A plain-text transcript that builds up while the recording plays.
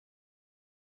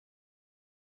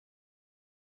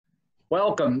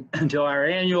Welcome to our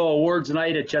annual awards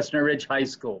night at Chestnut Ridge High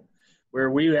School, where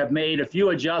we have made a few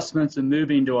adjustments in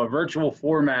moving to a virtual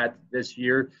format this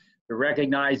year to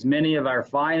recognize many of our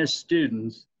finest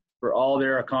students for all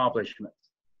their accomplishments.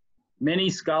 Many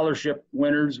scholarship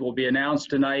winners will be announced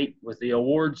tonight, with the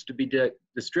awards to be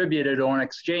distributed on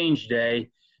Exchange Day,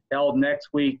 held next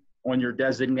week on your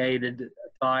designated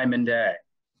time and day.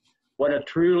 What a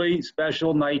truly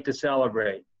special night to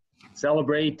celebrate.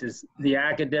 Celebrate the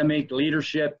academic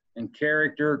leadership and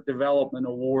character development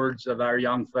awards of our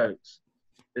young folks.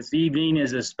 This evening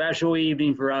is a special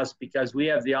evening for us because we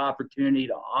have the opportunity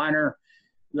to honor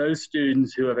those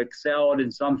students who have excelled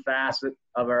in some facet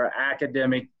of our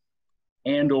academic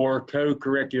and/or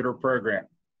co-curricular program.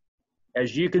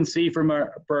 As you can see from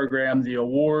our program, the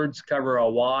awards cover a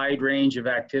wide range of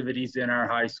activities in our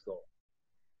high school.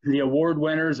 The award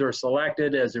winners are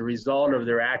selected as a result of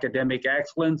their academic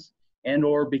excellence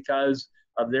and/or because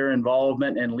of their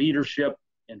involvement and leadership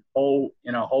in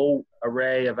a whole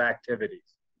array of activities.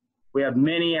 We have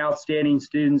many outstanding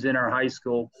students in our high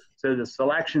school, so the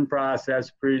selection process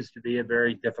proves to be a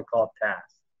very difficult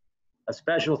task. A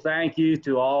special thank you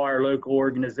to all our local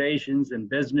organizations and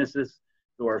businesses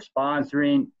who are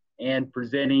sponsoring and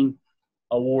presenting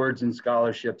awards and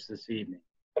scholarships this evening.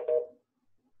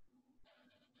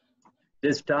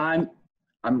 This time,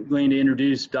 I'm going to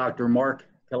introduce Dr. Mark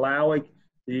Kalawick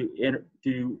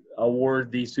to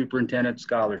award the superintendent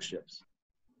scholarships.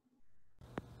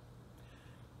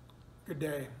 Good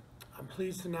day. I'm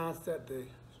pleased to announce that the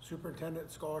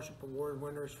Superintendent Scholarship Award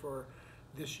winners for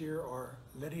this year are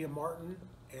Lydia Martin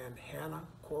and Hannah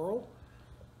Coral.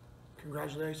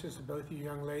 Congratulations to both of you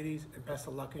young ladies, and best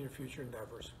of luck in your future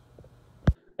endeavors.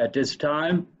 At this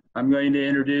time, I'm going to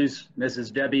introduce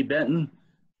Mrs. Debbie Benton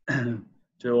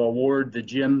to award the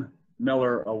Jim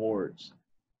Miller Awards.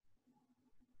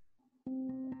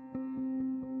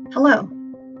 Hello,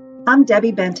 I'm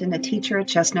Debbie Benton, a teacher at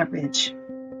Chestnut Ridge.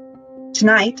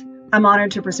 Tonight, I'm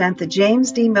honored to present the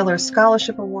James D. Miller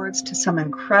Scholarship Awards to some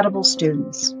incredible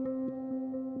students.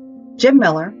 Jim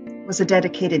Miller was a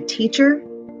dedicated teacher,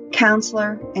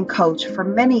 counselor, and coach for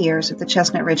many years at the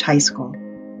Chestnut Ridge High School.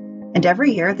 And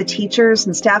every year, the teachers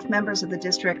and staff members of the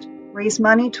district raise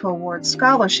money to award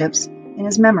scholarships in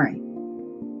his memory.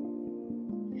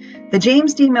 The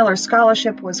James D. Miller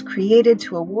Scholarship was created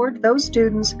to award those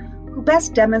students who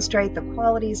best demonstrate the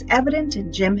qualities evident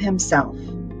in Jim himself.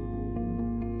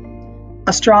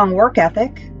 A strong work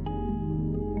ethic,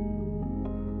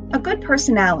 a good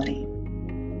personality,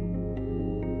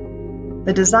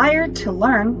 the desire to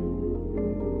learn,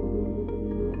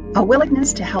 a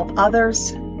willingness to help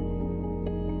others,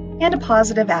 and a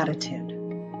positive attitude.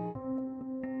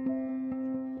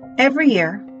 Every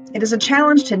year, it is a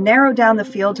challenge to narrow down the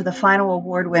field to the final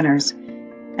award winners,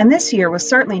 and this year was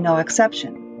certainly no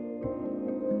exception.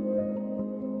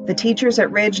 The teachers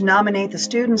at Ridge nominate the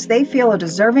students they feel are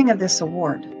deserving of this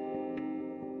award.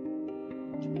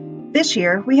 This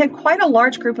year, we had quite a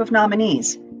large group of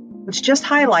nominees, which just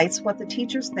highlights what the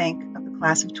teachers think of the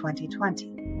class of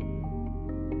 2020.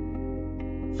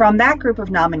 From that group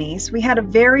of nominees, we had a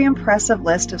very impressive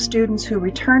list of students who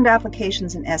returned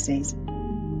applications and essays,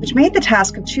 which made the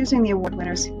task of choosing the award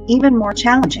winners even more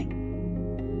challenging.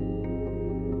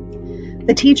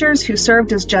 The teachers who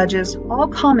served as judges all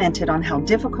commented on how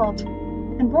difficult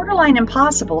and borderline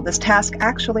impossible this task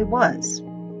actually was.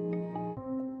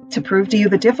 To prove to you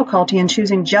the difficulty in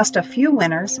choosing just a few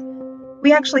winners,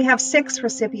 we actually have 6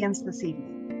 recipients this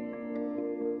evening.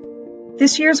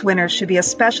 This year's winners should be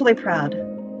especially proud,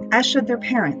 as should their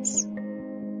parents.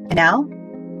 And now,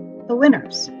 the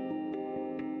winners.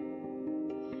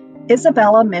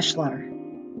 Isabella Mishler,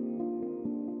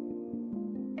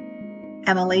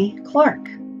 Emily Clark,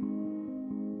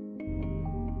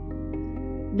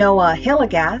 Noah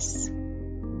Hillegas,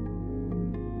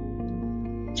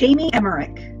 Jamie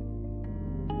Emmerich,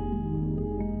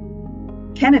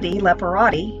 Kennedy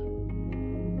Leparati,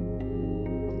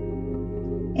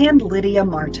 and Lydia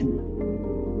Martin.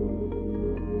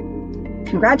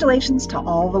 Congratulations to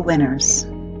all the winners.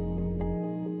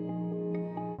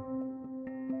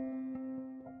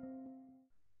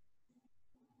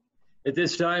 At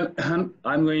this time,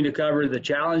 I'm going to cover the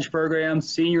Challenge Program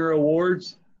Senior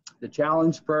Awards. The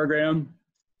Challenge Program,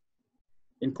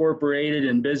 incorporated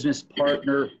in business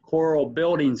partner Coral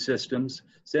Building Systems,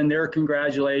 send their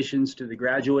congratulations to the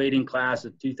graduating class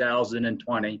of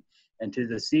 2020 and to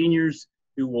the seniors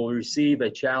who will receive a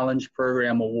Challenge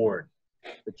Program Award.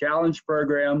 The Challenge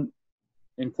Program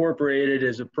Incorporated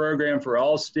is a program for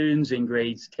all students in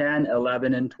grades 10,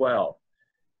 11, and 12.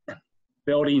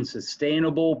 Building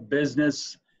sustainable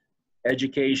business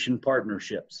education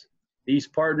partnerships. These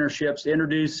partnerships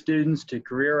introduce students to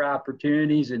career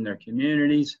opportunities in their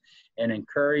communities and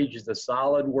encourage the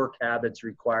solid work habits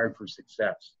required for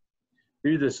success.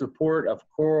 Through the support of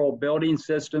Coral Building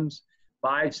Systems,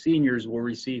 5 seniors will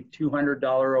receive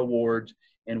 $200 awards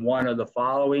in one of the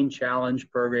following challenge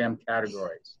program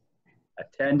categories: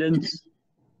 attendance,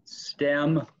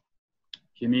 STEM,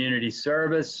 community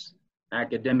service,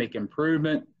 academic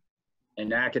improvement,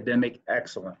 and academic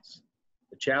excellence.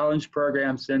 The challenge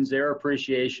program sends their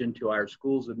appreciation to our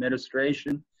school's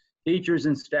administration, teachers,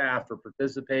 and staff for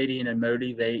participating and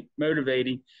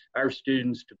motivating our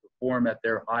students to perform at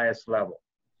their highest level.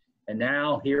 And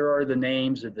now here are the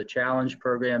names of the challenge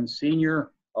program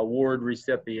senior award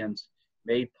recipients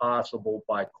made possible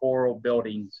by Coral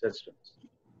Building Systems.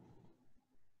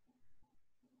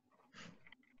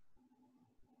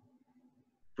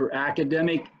 For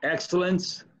academic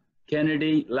excellence,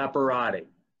 Kennedy Leparati.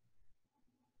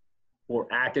 For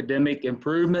academic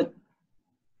improvement,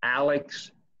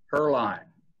 Alex Herline.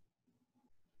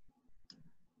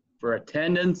 For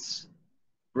attendance,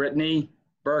 Brittany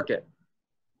Burkett.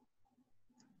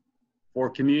 For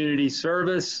community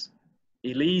service,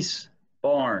 Elise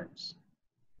Barnes.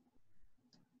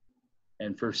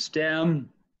 And for STEM,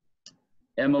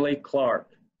 Emily Clark.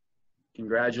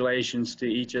 Congratulations to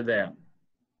each of them.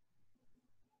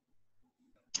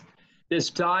 This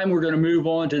time, we're going to move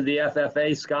on to the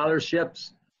FFA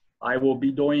scholarships. I will be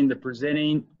doing the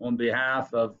presenting on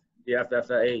behalf of the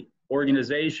FFA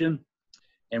organization,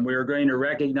 and we are going to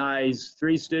recognize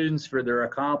 3 students for their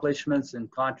accomplishments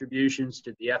and contributions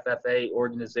to the FFA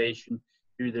organization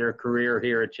through their career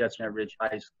here at Chestnut Ridge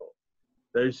High School.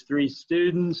 Those 3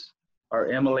 students are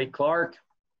Emily Clark,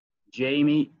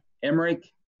 Jamie Emmerich,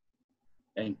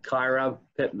 and Kyra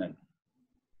Pittman.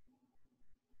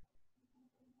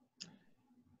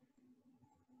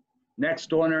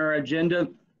 Next on our agenda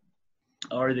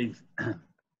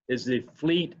is the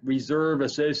Fleet Reserve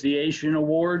Association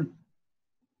Award.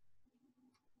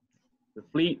 The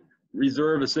Fleet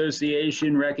Reserve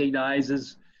Association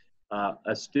recognizes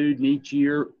a student each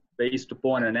year based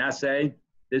upon an essay.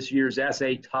 This year's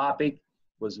essay topic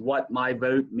was What My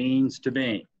Vote Means to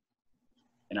Me.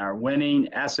 And our winning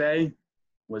essay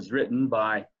was written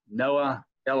by Noah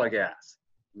Delagas.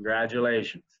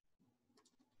 Congratulations.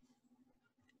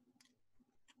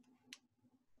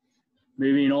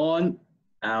 Moving on,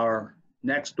 our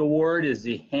next award is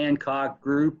the Hancock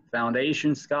Group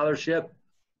Foundation Scholarship.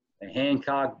 The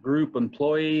Hancock Group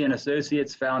Employee and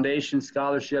Associates Foundation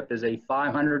Scholarship is a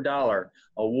 $500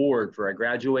 award for a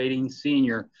graduating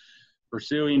senior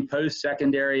pursuing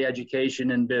post-secondary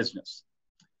education in business,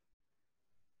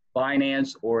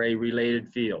 finance, or a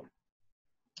related field.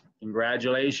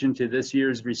 Congratulations to this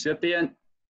year's recipient,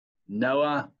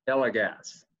 Noah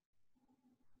Delagas.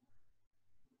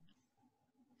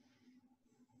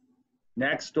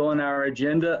 Next on our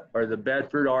agenda are the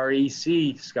Bedford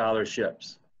REC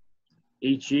scholarships.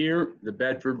 Each year, the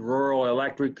Bedford Rural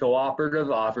Electric Cooperative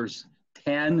offers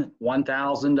 10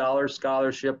 $1,000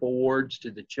 scholarship awards to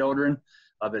the children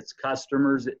of its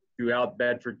customers throughout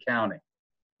Bedford County.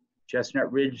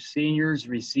 Chestnut Ridge seniors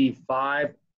received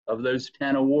 5 of those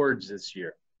 10 awards this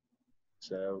year.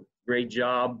 So great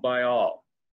job by all.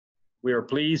 We are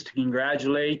pleased to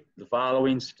congratulate the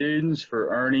following students for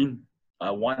earning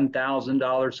a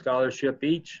 $1,000 scholarship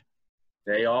each.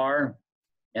 They are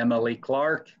Emily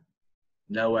Clark,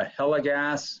 Noah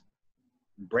Hillegas,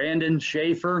 Brandon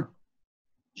Schaefer,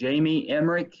 Jamie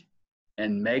Emmerich,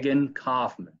 and Megan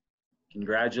Kaufman.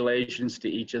 Congratulations to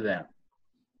each of them.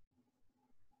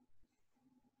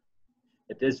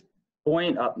 At this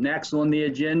point, up next on the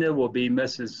agenda will be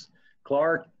Mrs.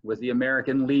 Clark with the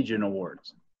American Legion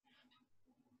Awards.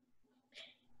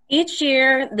 Each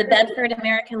year, the Bedford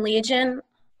American Legion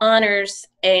honors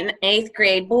an 8th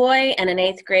grade boy and an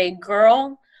 8th grade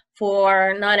girl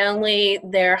for not only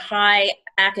their high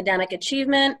academic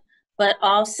achievement, but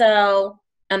also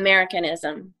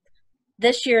Americanism.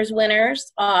 This year's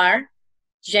winners are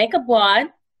Jacob Wad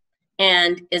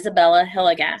and Isabella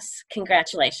Hillegas.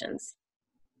 Congratulations.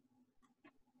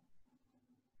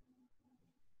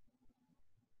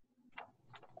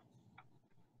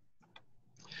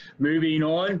 Moving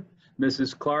on,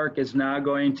 Mrs. Clark is now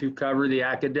going to cover the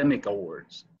academic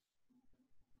awards.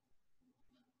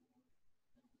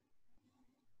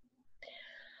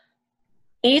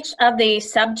 Each of the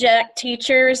subject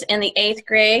teachers in the 8th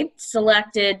grade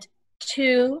selected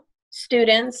 2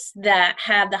 students that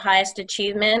have the highest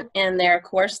achievement in their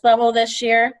course level this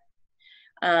year.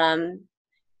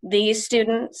 These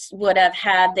students would have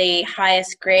had the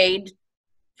highest grade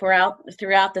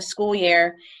throughout the school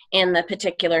year in the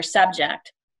particular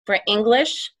subject. For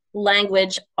English,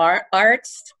 language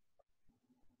arts.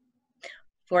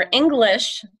 For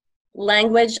English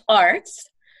language arts,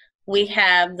 we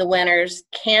have the winners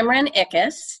Cameron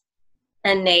Ickes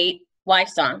and Nate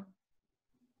Wysong.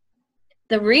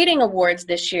 The reading awards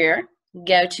this year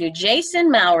go to Jason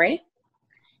Mowry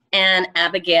and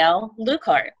Abigail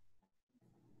Lucart.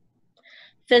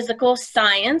 Physical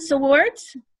Science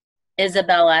Awards,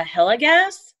 Isabella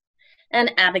Hillegas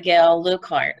and Abigail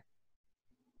Lucart.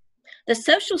 The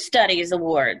Social Studies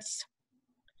Awards,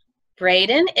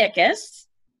 Braden Ickes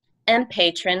and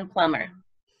Patron Plummer.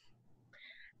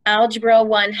 Algebra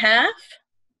 1/2,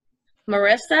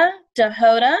 Marissa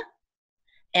DeHota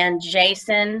and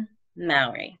Jason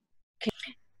Mowry.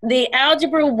 The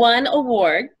Algebra 1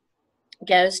 award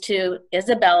goes to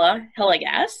Isabella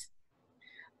Hillegas.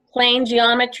 Plane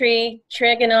geometry,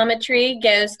 trigonometry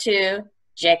goes to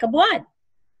Jacob Wadd.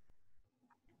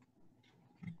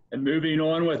 And moving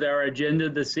on with our agenda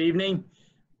this evening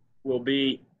will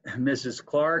be Mrs.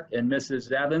 Clark and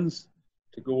Mrs. Evans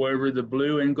to go over the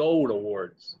Blue and Gold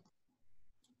Awards.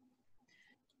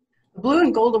 The Blue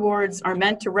and Gold Awards are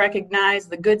meant to recognize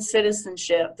the good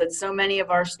citizenship that so many of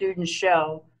our students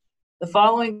show. The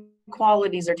following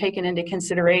qualities are taken into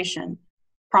consideration: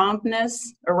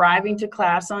 promptness, arriving to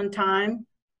class on time,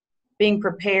 being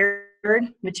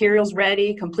prepared, materials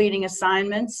ready, completing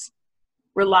assignments,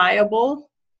 reliable,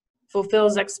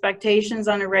 fulfills expectations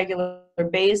on a regular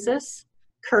basis,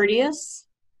 courteous,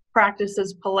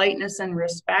 practices politeness and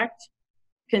respect,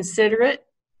 considerate,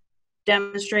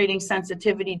 demonstrating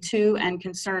sensitivity to and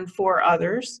concern for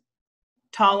others,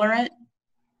 tolerant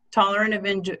of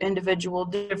individual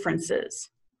differences.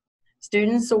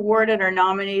 Students awarded are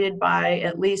nominated by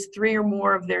at least 3 or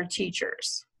more of their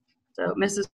teachers. So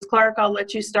Mrs. Clark, I'll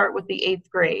let you start with the 8th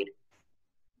grade.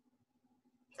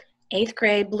 8th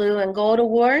grade Blue and Gold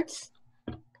Awards.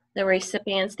 The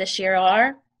recipients this year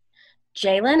are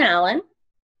Jalen Allen,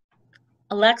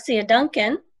 Alexia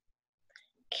Duncan,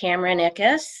 Cameron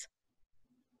Ickes,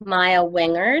 Maya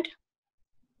Wingard,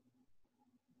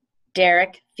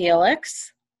 Derek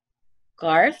Felix,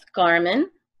 Garth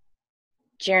Garman,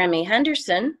 Jeremy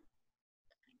Henderson,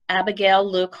 Abigail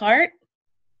Lucart,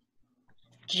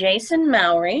 Jason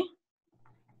Mowry,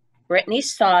 Brittany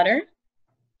Sauter,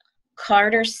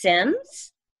 Carter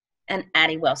Sims, and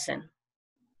Addie Wilson.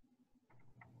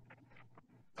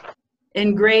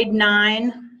 In grade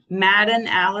 9, Madden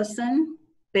Allison,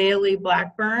 Bailey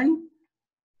Blackburn,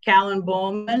 Callan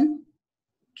Bowman,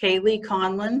 Kaylee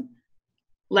Conlon,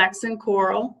 Lexan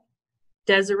Coral,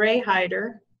 Desiree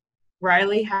Hyder,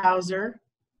 Riley Hauser,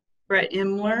 Brett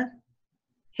Imler,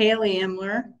 Haley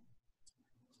Imler,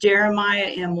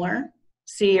 Jeremiah Imler,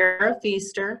 Sierra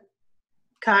Feaster,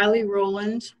 Kylie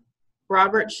Rowland,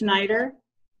 Robert Schneider,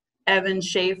 Evan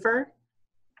Schaefer,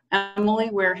 Emily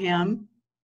Wareham,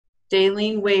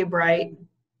 Daleen Waybright,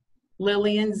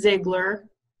 Lillian Ziegler,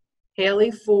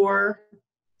 Haley Four,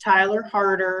 Tyler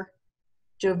Harder,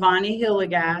 Giovanni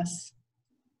Hillegas,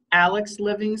 Alex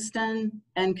Livingston,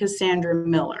 and Cassandra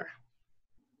Miller.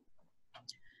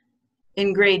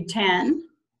 In grade 10,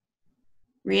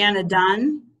 Rihanna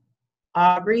Dunn,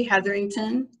 Aubrey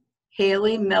Hetherington,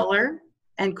 Haley Miller,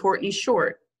 and Courtney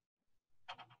Short.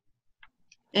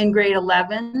 In grade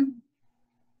 11,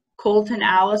 Colton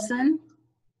Allison,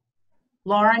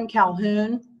 Lauren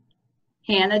Calhoun,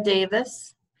 Hannah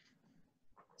Davis,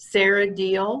 Sarah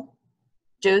Deal,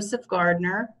 Joseph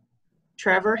Gardner,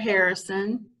 Trevor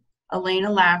Harrison,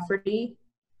 Elena Lafferty,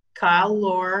 Kyle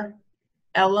Lohr,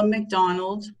 Ella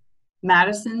McDonald,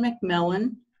 Madison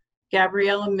McMillan,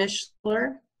 Gabriella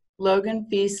Mishler, Logan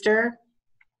Feaster,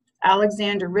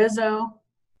 Alexander Rizzo,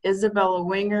 Isabella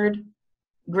Wingard,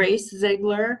 Grace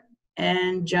Ziegler,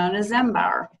 and Jonah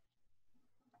Zembauer.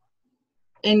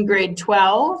 In grade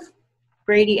 12,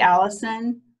 Brady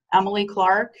Allison, Emily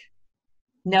Clark,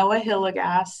 Noah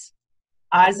Hillegas,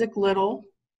 Isaac Little,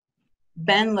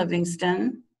 Ben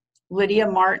Livingston, Lydia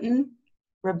Martin,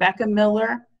 Rebecca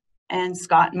Miller, and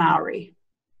Scott Mowry.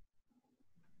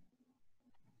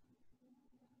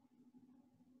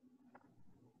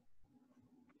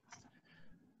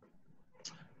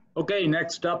 Okay,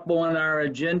 next up on our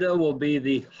agenda will be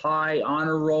the High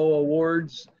Honor Roll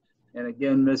Awards. And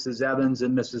again, Mrs. Evans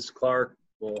and Mrs. Clark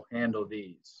will handle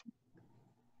these.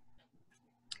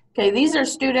 Okay, these are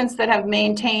students that have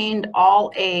maintained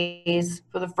all A's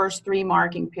for the first 3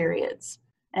 marking periods.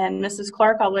 And Mrs.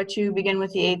 Clark, I'll let you begin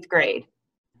with the 8th grade.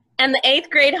 And the 8th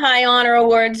grade High Honor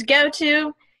Awards go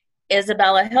to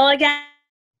Isabella Hillegas,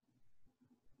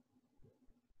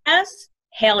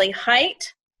 Haley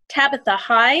Height, Tabitha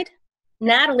Hyde,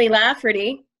 Natalie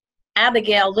Lafferty,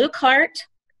 Abigail Lucart,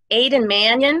 Aiden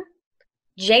Mannion,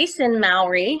 Jason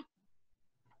Mowry,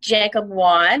 Jacob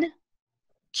Wad,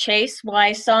 Chase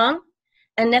Wysong,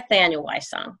 and Nathaniel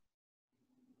Wysong.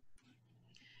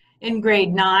 In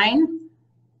grade 9,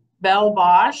 Belle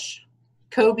Bosch,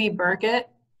 Kobe Burkett,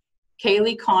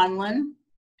 Kaylee Conlon,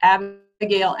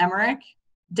 Abigail Emmerich,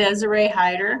 Desiree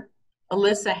Hyder,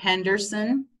 Alyssa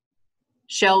Henderson,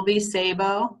 Shelby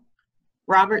Sabo,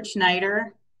 Robert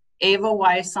Schneider, Ava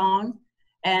Wysong,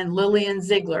 and Lillian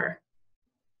Ziegler.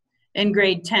 In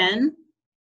grade 10,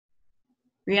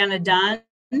 Rihanna Dunn,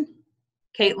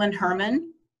 Caitlin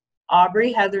Herman,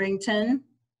 Aubrey Hetherington,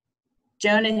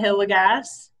 Jonah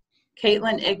Hillegas,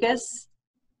 Caitlin Ickes,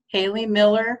 Haley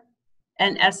Miller,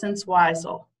 and Essence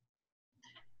Weisel.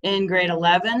 In grade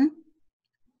 11,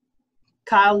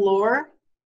 Kyle Lohr,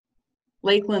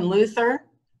 Lakeland Luther,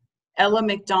 Ella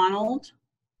McDonald,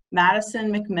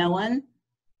 Madison McMillan,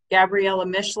 Gabriella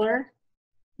Mishler,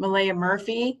 Malaya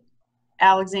Murphy,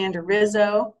 Alexander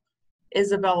Rizzo,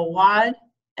 Isabella Wad,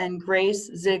 and Grace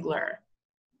Ziegler.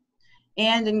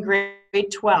 And in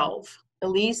grade 12,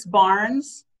 Elise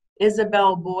Barnes,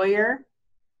 Isabel Boyer,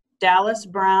 Dallas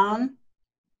Brown,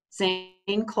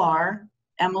 Zane Clark,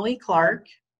 Emily Clark,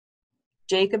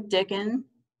 Jacob Dicken,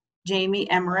 Jamie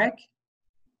Emmerich,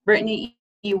 Brittany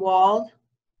Ewald,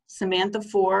 Samantha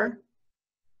Four,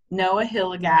 Noah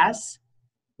Hillegas,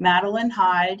 Madeline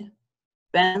Hyde,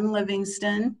 Ben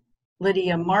Livingston,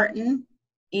 Lydia Martin,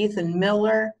 Ethan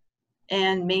Miller,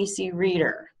 and Macy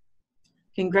Reeder.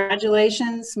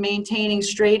 Congratulations. Maintaining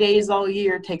straight A's all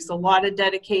year takes a lot of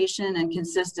dedication and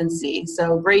consistency,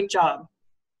 so great job.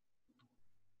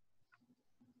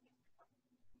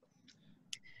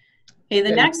 Okay,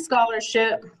 the next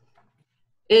scholarship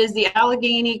is the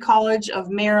Allegheny College of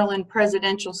Maryland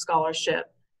Presidential Scholarship.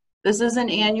 This is an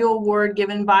annual award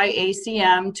given by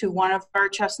ACM to one of our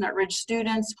Chestnut Ridge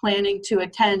students planning to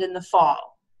attend in the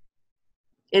fall.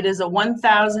 It is a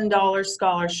 $1,000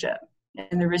 scholarship,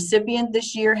 and the recipient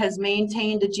this year has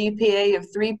maintained a GPA of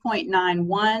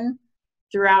 3.91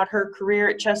 throughout her career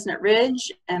at Chestnut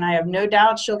Ridge, and I have no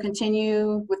doubt she'll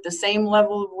continue with the same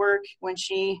level of work when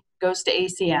she goes to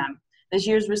ACM. This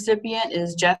year's recipient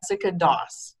is Jessica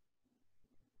Doss.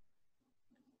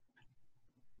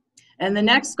 And the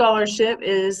next scholarship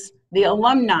is the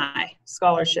Alumni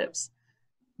Scholarships.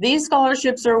 These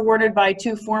scholarships are awarded by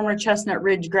two former Chestnut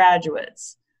Ridge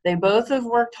graduates. They both have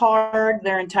worked hard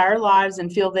their entire lives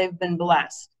and feel they've been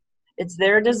blessed. It's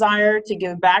their desire to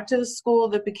give back to the school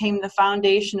that became the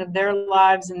foundation of their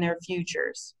lives and their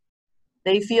futures.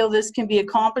 They feel this can be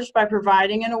accomplished by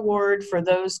providing an award for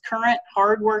those current,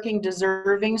 hardworking,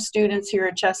 deserving students here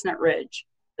at Chestnut Ridge.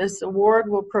 This award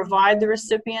will provide the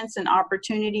recipients an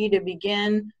opportunity to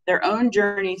begin their own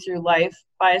journey through life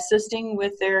by assisting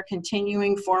with their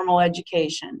continuing formal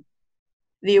education.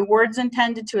 The award's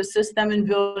intended to assist them in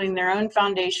building their own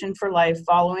foundation for life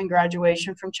following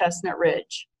graduation from Chestnut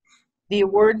Ridge. The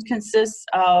award consists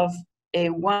of a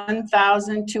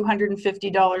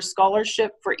 $1,250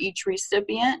 scholarship for each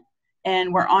recipient,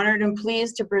 and we're honored and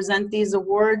pleased to present these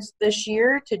awards this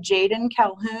year to Jaden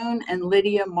Calhoun and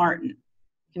Lydia Martin.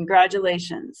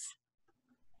 Congratulations.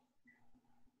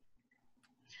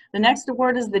 The next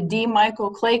award is the D. Michael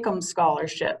Claycomb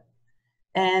Scholarship.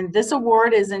 And this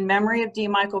award is in memory of D.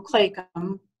 Michael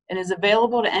Claycomb and is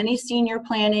available to any senior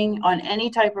planning on any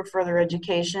type of further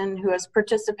education who has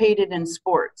participated in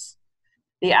sports.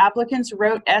 The applicants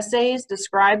wrote essays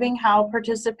describing how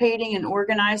participating in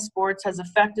organized sports has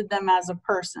affected them as a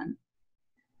person.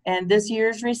 And this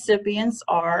year's recipients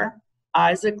are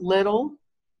Isaac Little,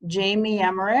 Jamie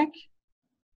Emmerich,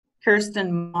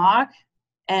 Kirsten Mock,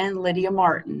 and Lydia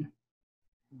Martin.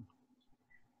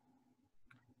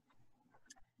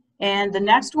 And the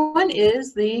next one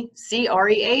is the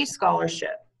CREA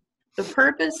Scholarship. The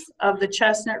purpose of the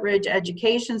Chestnut Ridge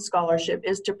Education Scholarship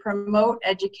is to promote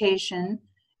education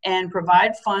and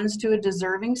provide funds to a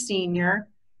deserving senior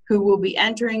who will be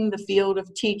entering the field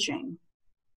of teaching.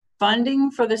 Funding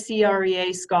for the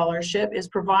CREA Scholarship is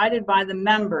provided by the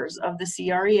members of the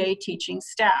CREA teaching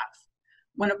staff.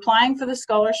 When applying for the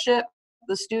scholarship,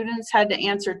 the students had to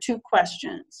answer two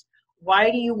questions.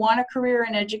 Why do you want a career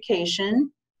in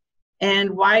education? And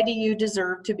why do you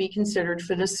deserve to be considered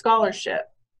for this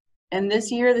scholarship? And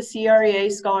this year, the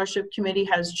CREA Scholarship Committee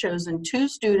has chosen two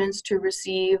students to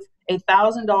receive a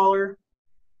 $1,000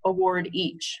 award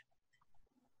each.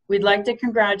 We'd like to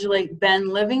congratulate Ben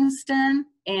Livingston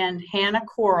and Hannah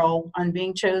Coral on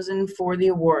being chosen for the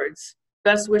awards.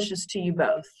 Best wishes to you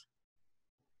both.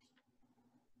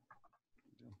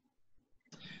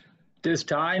 This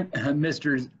time,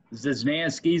 Mr.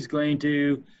 Ziznansky is going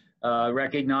to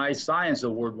recognize science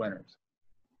award winners.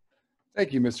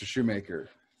 Thank you, Mr. Shoemaker.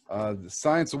 The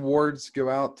science awards go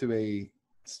out to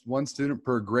one student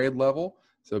per grade level.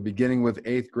 So beginning with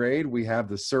 8th grade, we have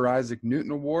the Sir Isaac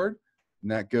Newton Award, and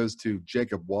that goes to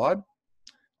Jacob Wad.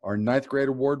 Our 9th grade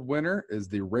award winner is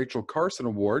the Rachel Carson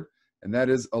Award, and that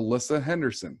is Alyssa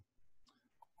Henderson.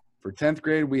 For 10th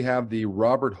grade, we have the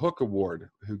Robert Hooke Award,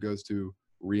 who goes to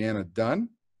Rihanna Dunn.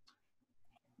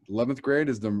 11th grade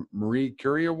is the Marie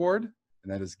Curie Award,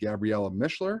 and that is Gabriella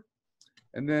Mischler.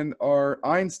 And then our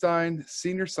Einstein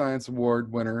Senior Science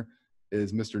Award winner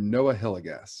is Mr. Noah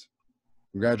Hillegas.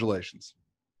 Congratulations.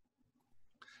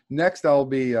 Next, I'll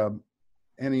be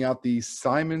handing out the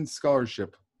Simon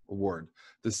Scholarship Award.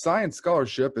 The Science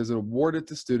Scholarship is awarded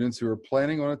to students who are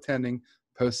planning on attending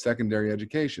post-secondary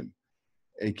education.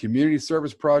 A community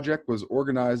service project was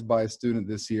organized by a student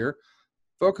this year,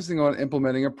 focusing on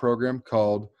implementing a program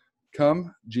called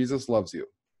Come, Jesus Loves You.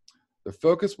 The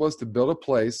focus was to build a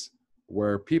place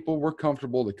where people were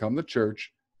comfortable to come to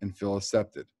church and feel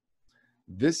accepted.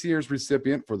 This year's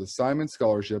recipient for the Simon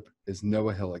Scholarship is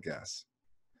Noah Hillegas.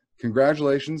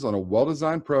 Congratulations on a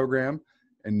well-designed program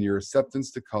and your acceptance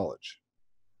to college.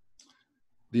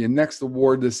 The next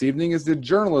award this evening is the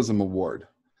Journalism Award.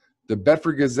 The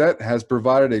Bedford Gazette has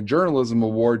provided a journalism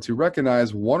award to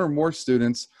recognize one or more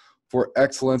students for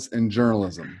excellence in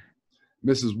journalism.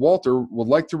 Mrs. Walter would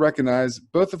like to recognize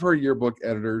both of her yearbook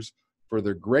editors for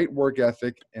their great work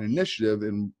ethic and initiative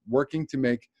in working to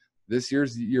make this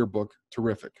year's yearbook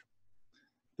terrific.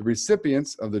 The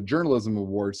recipients of the Journalism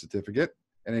Award certificate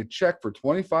and a check for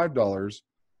 $25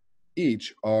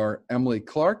 each are Emily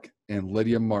Clark and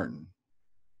Lydia Martin.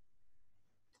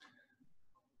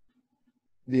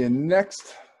 The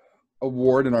next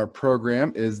award in our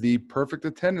program is the Perfect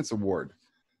Attendance Award.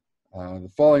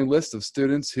 The following list of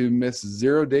students who missed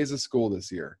 0 days of school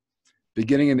this year.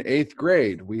 Beginning in 8th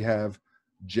grade, we have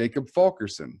Jacob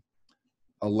Fulkerson,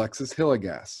 Alexis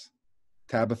Hillegas,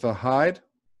 Tabitha Hyde,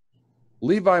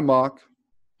 Levi Mock,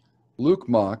 Luke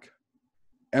Mock,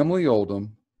 Emily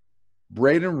Oldham,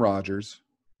 Braden Rogers,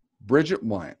 Bridget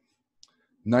Wyant.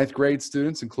 9th grade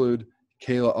students include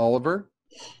Kayla Oliver,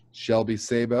 Shelby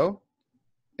Sabo,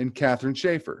 and Catherine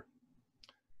Schaefer.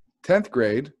 10th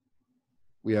grade,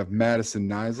 we have Madison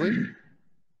Nisley,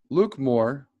 Luke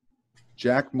Moore,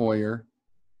 Jack Moyer,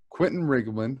 Quentin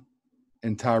Riggleman,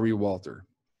 and Tyree Walter.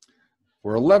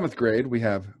 For 11th grade, we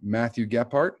have Matthew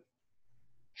Gephardt,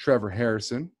 Trevor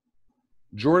Harrison,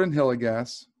 Jordan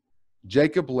Hillegas,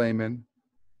 Jacob Lehman,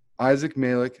 Isaac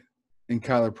Malik, and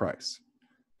Kyler Price.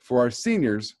 For our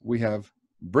seniors, we have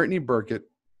Brittany Burkett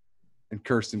and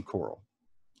Kirsten Coral.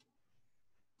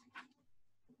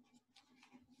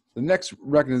 The next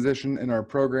recognition in our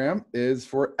program is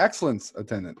for excellence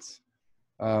attendance.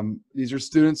 These are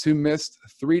students who missed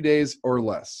 3 days or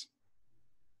less.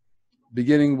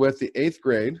 Beginning with the 8th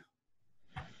grade,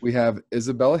 we have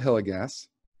Isabella Hillegas,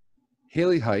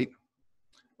 Haley Height,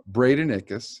 Braden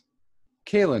Ickes,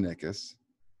 Kayla Ickes,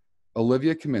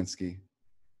 Olivia Kaminsky,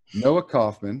 Noah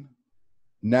Kaufman,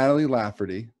 Natalie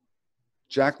Lafferty,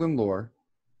 Jacqueline Lohr,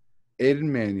 Aiden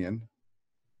Mannion,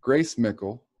 Grace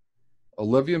Mickle,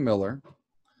 Olivia Miller,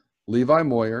 Levi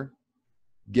Moyer,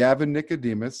 Gavin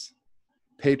Nicodemus,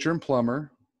 Patron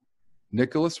Plummer,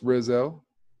 Nicholas Rizzo,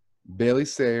 Bailey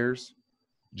Sayers,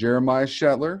 Jeremiah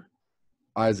Shetler,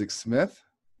 Isaac Smith,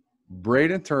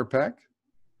 Braden Turpek,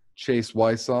 Chase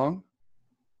Wysong,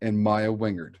 and Maya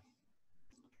Wingard.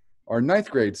 Our 9th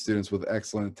grade students with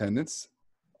excellent attendance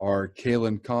are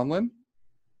Kaylin Conlon,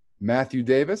 Matthew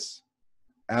Davis,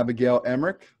 Abigail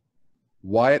Emmerich,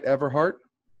 Wyatt Everhart,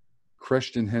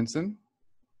 Christian Hinson,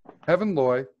 Heaven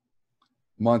Loy,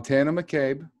 Montana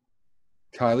McCabe,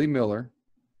 Kylie Miller,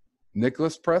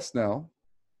 Nicholas Presnell,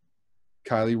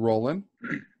 Kylie Rowland,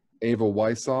 Ava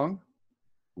Wysong,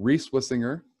 Reese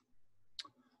Wissinger.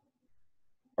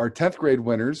 Our 10th grade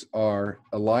winners are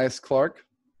Elias Clark,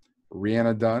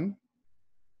 Rihanna Dunn,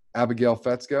 Abigail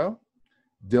Fetzko,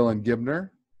 Dylan Gibner,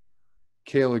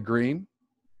 Kayla Green,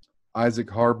 Isaac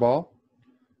Harbaugh,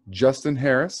 Justin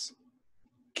Harris,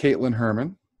 Caitlin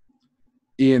Herman,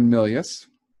 Ian Milius,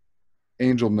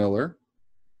 Angel Miller,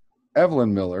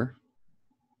 Evelyn Miller,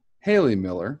 Haley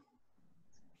Miller,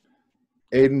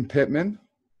 Aiden Pittman,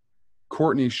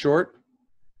 Courtney Short,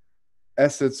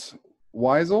 Essence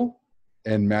Weisel,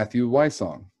 and Matthew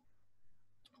Wysong.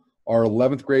 Our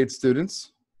 11th grade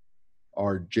students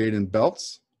are Jaden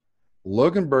Belts,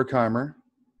 Logan Berkheimer,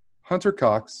 Hunter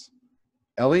Cox,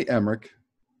 Ellie Emmerich,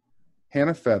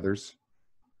 Hannah Feathers,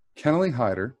 Kennelly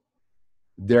Hyder,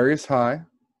 Darius High,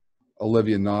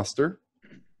 Olivia Noster,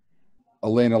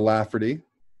 Elena Lafferty,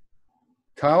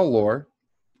 Kyle Lohr,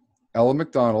 Ella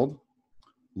McDonald,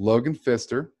 Logan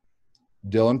Pfister,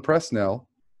 Dylan Presnell,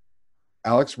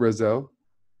 Alex Rizzo,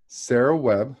 Sarah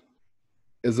Webb,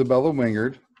 Isabella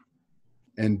Wingard,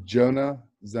 and Jonah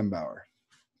Zembauer.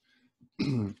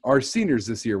 Our seniors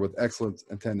this year with excellent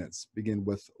attendance begin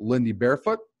with Lindy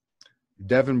Barefoot,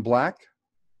 Devin Black,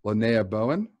 Linnea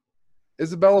Bowen,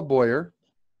 Isabella Boyer,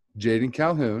 Jaden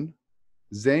Calhoun,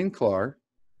 Zane Clark,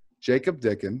 Jacob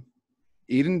Dicken,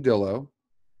 Eden Dillo,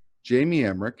 Jamie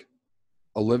Emmerich,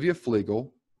 Olivia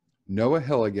Flegel, Noah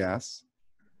Hillegas,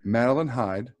 Madeline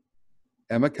Hyde,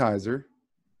 Emma Kaiser,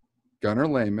 Gunnar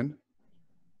Lehman,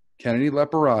 Kennedy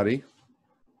Leparati,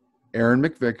 Aaron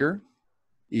McVicker,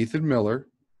 Ethan Miller,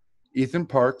 Ethan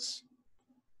Parks,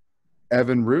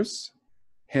 Evan Roos,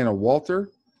 Hannah Walter,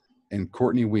 and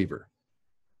Courtney Weaver.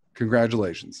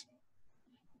 Congratulations.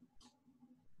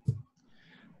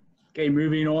 Okay,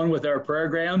 moving on with our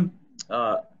program.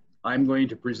 I'm going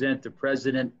to present the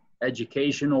President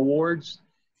Education Awards.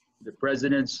 The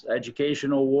President's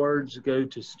Education Awards go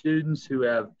to students who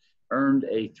have earned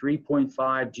a 3.5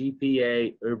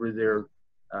 GPA over their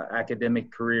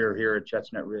academic career here at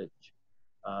Chestnut Ridge.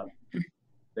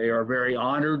 They are very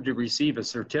honored to receive a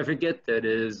certificate that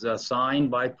is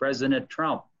signed by President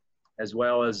Trump, as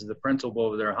well as the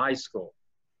principal of their high school.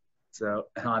 So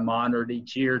I'm honored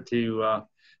each year to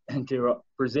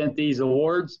present these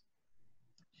awards.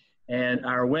 And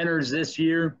our winners this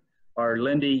year are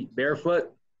Lindy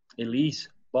Barefoot, Elise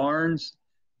Barnes,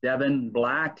 Devin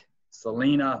Black,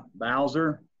 Selena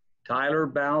Bowser, Tyler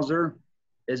Bowser,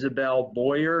 Isabel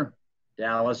Boyer,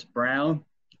 Dallas Brown,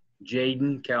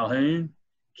 Jaden Calhoun,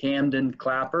 Camden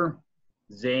Clapper,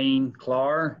 Zane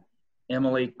Clark,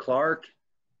 Emily Clark,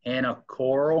 Hannah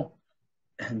Coral,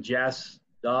 and Jess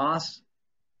Doss,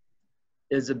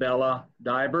 Isabella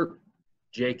Dybert,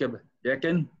 Jacob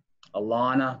Dicken,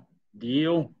 Alana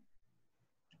Deal,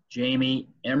 Jamie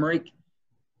Emmerich,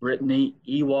 Brittany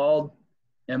Ewald,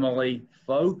 Emily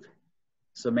Folk,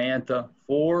 Samantha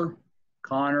Four,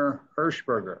 Connor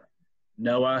Hirschberger,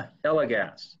 Noah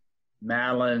Hillegas,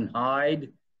 Madeline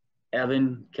Hyde,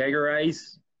 Evan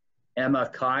Kegerais, Emma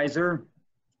Kaiser,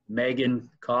 Megan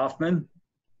Kaufman,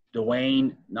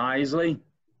 Dwayne Nisley,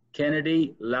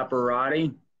 Kennedy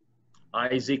Leparati,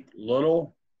 Isaac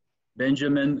Little,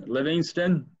 Benjamin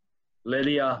Livingston,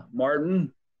 Lydia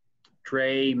Martin,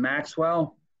 Trey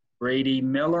Maxwell, Brady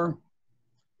Miller,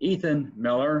 Ethan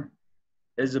Miller,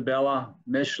 Isabella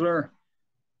Mishler,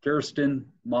 Kirsten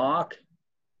Mock,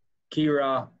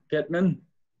 Kira Pittman,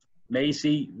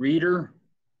 Macy Reeder,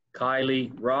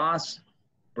 Kylie Ross,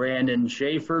 Brandon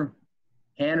Schaefer,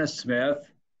 Hannah Smith,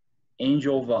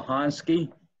 Angel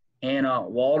Vahansky, Hannah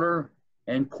Walter,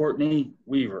 and Courtney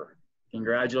Weaver.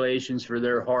 Congratulations for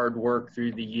their hard work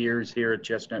through the years here at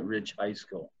Chestnut Ridge High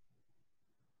School.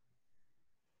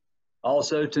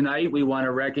 Also tonight, we want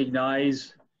to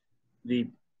recognize the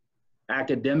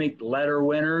academic letter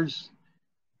winners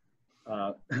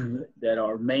that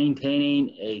are maintaining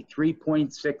a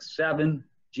 3.67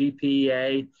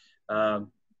 GPA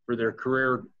for their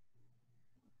career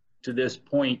to this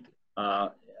point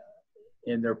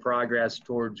in their progress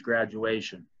towards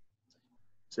graduation.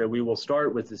 So we will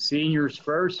start with the seniors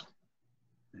first.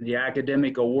 The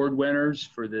academic award winners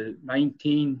for the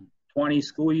 1920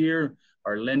 school year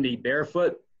are Lindy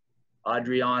Barefoot,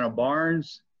 Adriana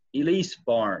Barnes, Elise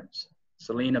Barnes,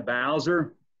 Selena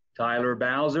Bowser, Tyler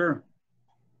Bowser,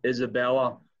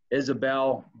 Isabel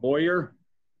Boyer,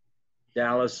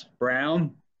 Dallas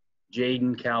Brown,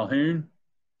 Jaden Calhoun,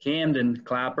 Camden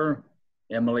Clapper,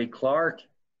 Emily Clark,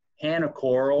 Hannah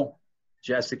Coral,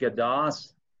 Jessica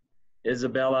Doss,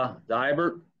 Isabella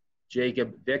Dybert,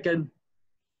 Jacob Dicken,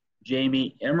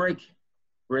 Jamie Emmerich,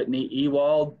 Brittany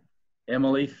Ewald,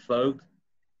 Emily Folk,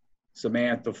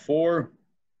 Samantha Four,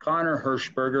 Connor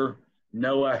Hirschberger,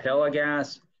 Noah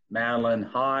Hillegas, Madeline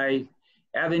Hyde,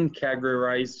 Evan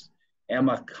Kegerais,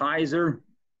 Emma Kaiser,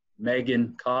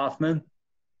 Megan Kaufman,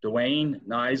 Dwayne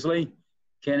Nisley,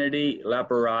 Kennedy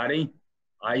Leparati,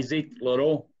 Isaac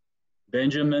Little,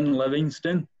 Benjamin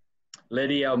Livingston,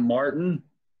 Lydia Martin,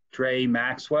 Trey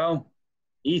Maxwell,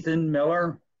 Ethan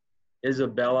Miller,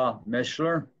 Isabella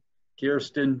Mishler,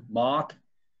 Kirsten Mock,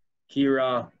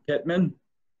 Kira Pittman,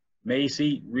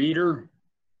 Macy Reeder,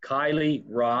 Kylie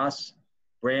Ross,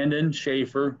 Brandon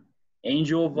Schaefer,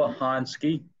 Angel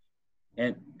Vahansky,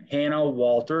 and Hannah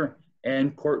Walter,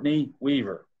 and Courtney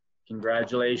Weaver.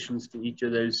 Congratulations to each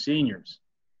of those seniors.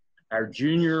 Our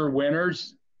junior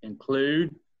winners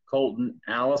include Colton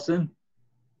Allison,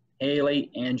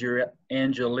 Haley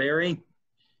Angelari,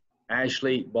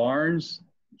 Ashley Barnes,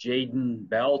 Jaden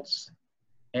Belts,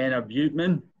 Anna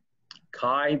Butman,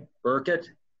 Kai Burkett,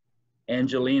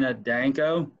 Angelina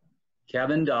Danko,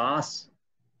 Kevin Doss,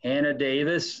 Hannah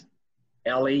Davis,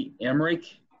 Ellie Emmerich,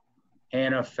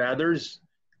 Hannah Feathers,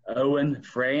 Owen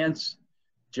France,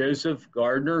 Joseph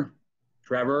Gardner,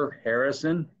 Trevor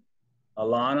Harrison,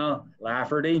 Alana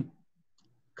Lafferty,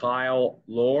 Kyle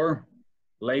Lohr,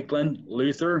 Lakeland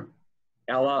Luther,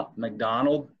 Ella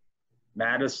McDonald,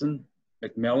 Madison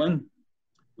McMillan,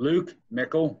 Luke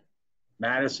Mickle,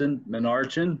 Madison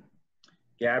Menarchin,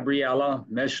 Gabriella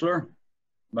Mischler,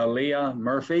 Malia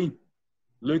Murphy,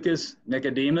 Lucas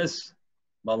Nicodemus,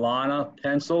 Milana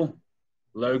Pencil,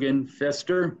 Logan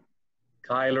Pfister,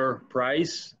 Kyler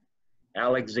Price,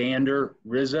 Alexander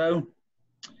Rizzo,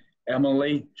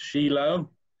 Emily Shiloh,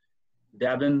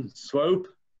 Devin Swope,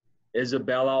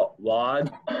 Isabella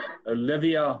Wad,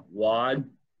 Olivia Wad,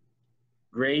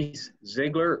 Grace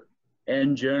Ziegler,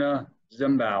 and Jonah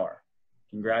Zimbauer.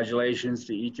 Congratulations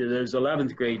to each of those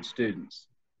 11th grade students.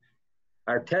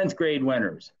 Our 10th grade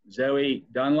winners: Zoe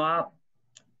Dunlop,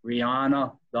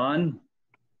 Rihanna Dunn,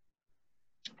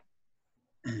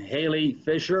 Haley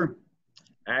Fisher,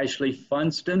 Ashley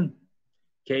Funston,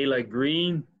 Kayla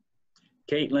Green,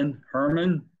 Caitlin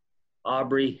Herman,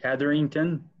 Aubrey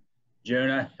Hetherington,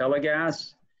 Jonah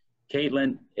Hillegas,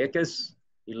 Caitlin Ickes,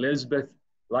 Elizabeth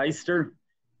Leister,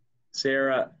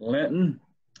 Sarah Linton,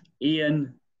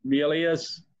 Ian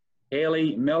Melius,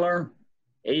 Haley Miller,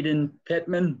 Aiden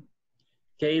Pittman,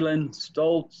 Kaylin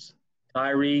Stoltz,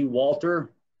 Tyree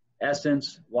Walter,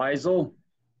 Essence Weisel,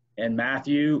 and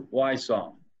Matthew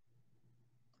Wysong.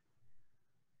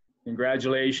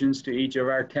 Congratulations to each of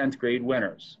our 10th grade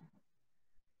winners.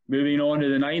 Moving on to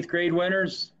the 9th grade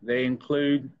winners, they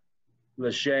include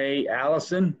Lachey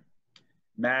Allison,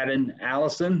 Madden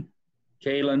Allison,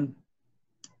 Callan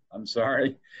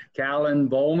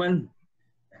Bowman,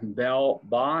 Belle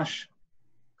Bosch,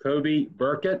 Kobe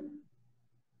Burkett,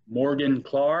 Morgan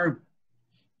Clark,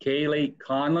 Kaylee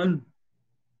Conlon,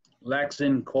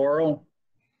 Lexan Coral,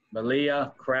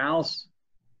 Malia Kraus,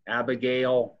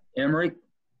 Abigail Emmerich,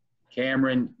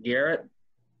 Cameron Garrett,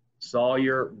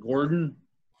 Sawyer Gordon,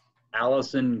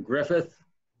 Allison Griffith,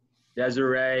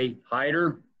 Desiree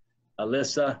Hyder,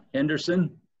 Alyssa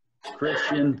Henderson,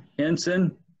 Christian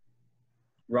Henson,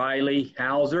 Riley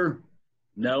Hauser,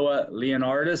 Noah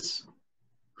Leonardis,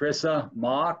 Chrissa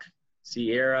Mock,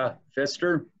 Sierra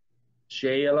Pfister,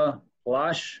 Shayla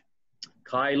Plush,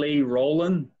 Kylie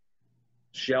Rowland,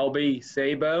 Shelby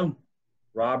Sabo,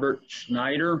 Robert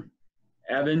Schneider,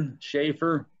 Evan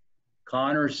Schaefer,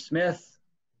 Connor Smith,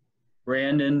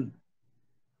 Brandon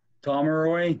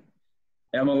Tomeroy,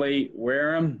 Emily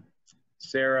Wareham,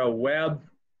 Sarah Webb,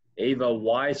 Ava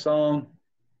Wysong,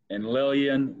 and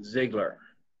Lillian Ziegler.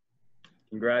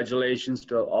 Congratulations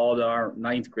to all of our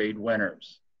 9th grade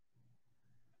winners.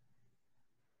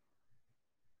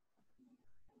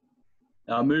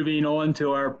 Now moving on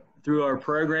to through our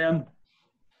program.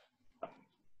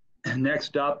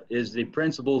 Next up is the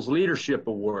Principal's Leadership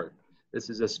Award. This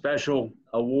is a special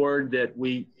award that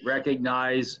we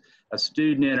recognize a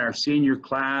student in our senior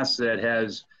class that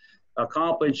has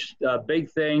accomplished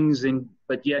big things,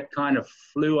 but yet kind of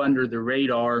flew under the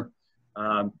radar.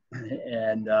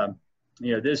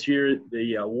 This year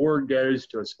the award goes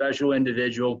to a special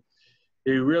individual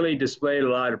who really displayed a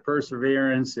lot of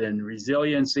perseverance and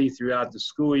resiliency throughout the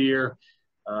school year.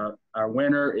 Our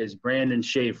winner is Brandon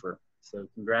Schaefer. So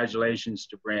congratulations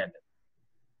to Brandon.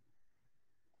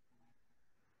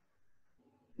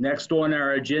 Next on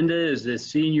our agenda is the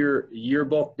senior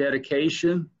yearbook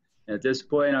dedication. At this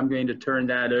point, I'm going to turn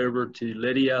that over to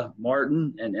Lydia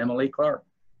Martin and Emily Clark.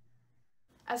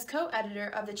 As co-editor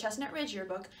of the Chestnut Ridge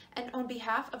Yearbook and on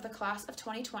behalf of the class of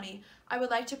 2020, I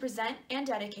would like to present and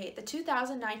dedicate the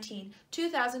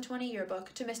 2019-2020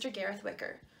 yearbook to Mr. Gareth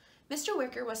Wicker. Mr.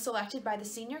 Wicker was selected by the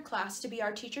senior class to be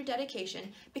our teacher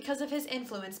dedication because of his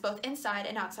influence both inside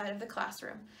and outside of the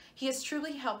classroom. He has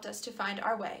truly helped us to find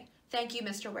our way. Thank you,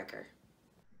 Mr. Wicker.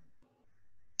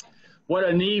 What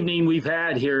an evening we've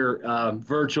had here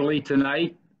virtually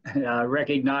tonight,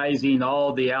 recognizing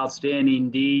all the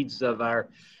outstanding deeds of our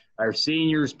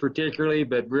seniors particularly,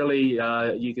 but really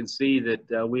you can see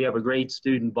that we have a great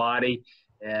student body,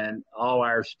 and all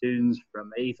our students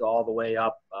from 8th all the way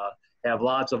up have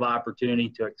lots of opportunity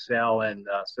to excel, and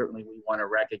certainly we want to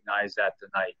recognize that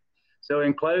tonight. So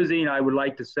in closing, I would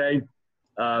like to say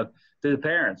to the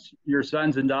parents, your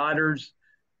sons and daughters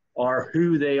are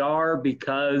who they are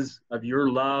because of your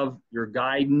love, your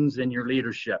guidance, and your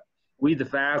leadership. We, the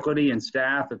faculty and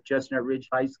staff of Chestnut Ridge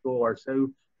High School, are so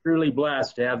truly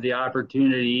blessed to have the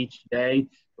opportunity each day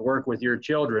to work with your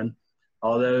children,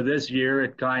 although this year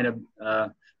it kind of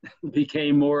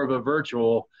became more of a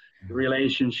virtual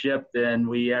relationship than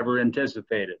we ever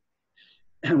anticipated.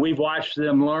 we've watched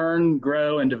them learn,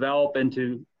 grow, and develop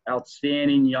into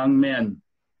outstanding young men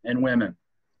and women.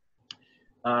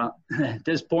 At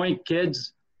this point,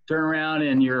 kids, turn around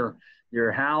in your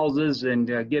houses and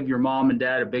give your mom and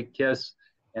dad a big kiss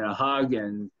and a hug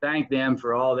and thank them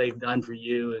for all they've done for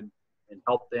you and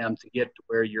help them to get to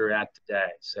where you're at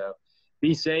today. So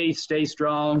be safe, stay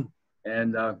strong,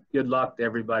 and good luck to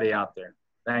everybody out there.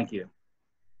 Thank you.